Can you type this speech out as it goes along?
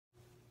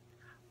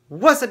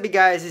What's up, you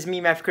guys? It's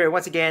me, Matt Career,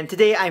 once again.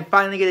 Today, I'm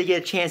finally gonna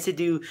get a chance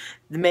to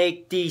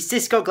make the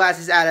Cisco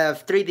glasses out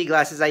of 3D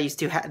glasses I used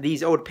to have.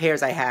 These old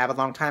pairs I have a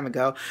long time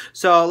ago.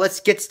 So let's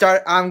get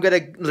started.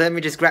 Let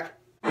me just grab.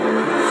 What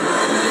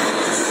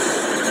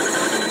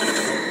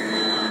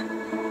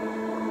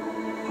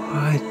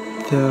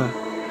the?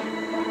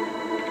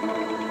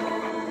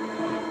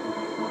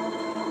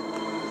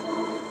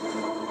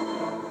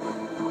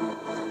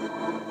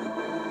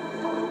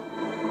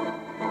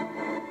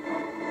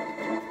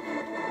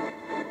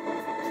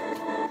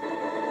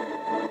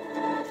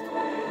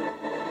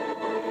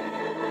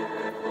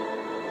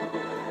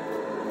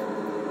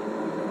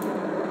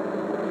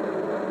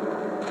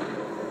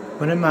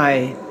 What am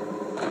I?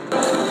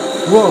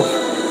 Whoa!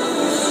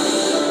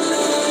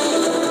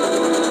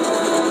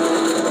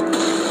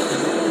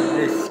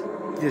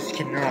 This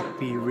cannot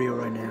be real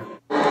right now.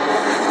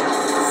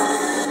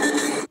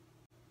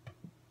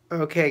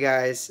 Okay,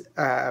 guys.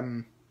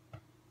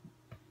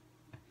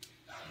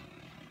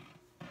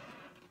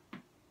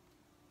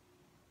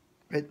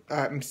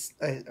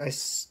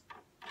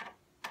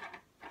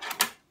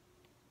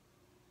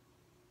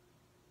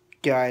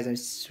 Guys, I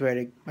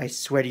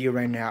swear to you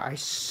right now.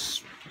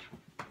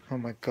 Oh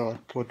my God!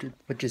 What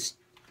just?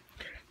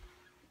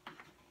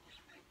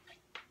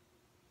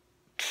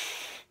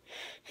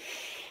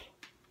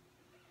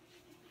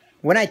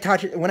 When I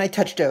touch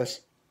those,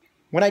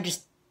 when I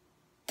just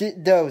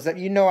did those,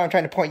 you know I'm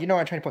trying to point. You know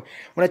I'm trying to point.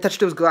 When I touch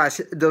those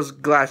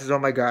glasses, oh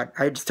my God!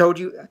 I just told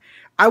you,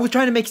 I was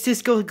trying to make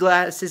Cisco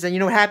glasses, and you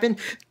know what happened?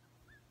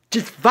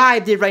 Just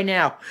vibed it right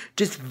now.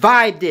 Just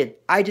vibed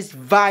it. I just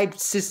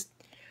vibed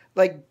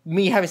like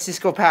me having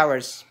Cisco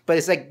powers, but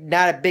it's like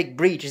not a big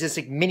breach. It's just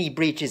like mini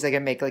breaches I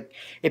can make. Like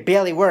it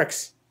barely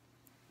works,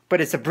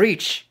 but it's a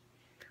breach.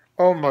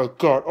 Oh my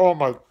God! Oh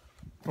my.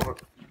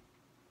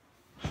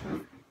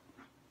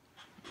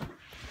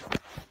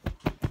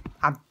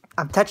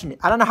 I'm touching it.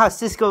 I don't know how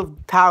Cisco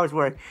powers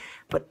work,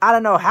 but I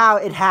don't know how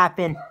it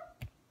happened.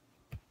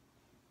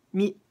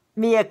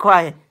 Mia,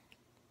 quiet.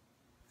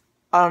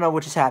 I don't know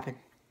what just happened.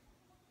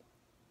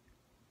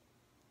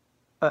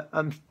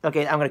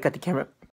 Okay, I'm gonna cut the camera.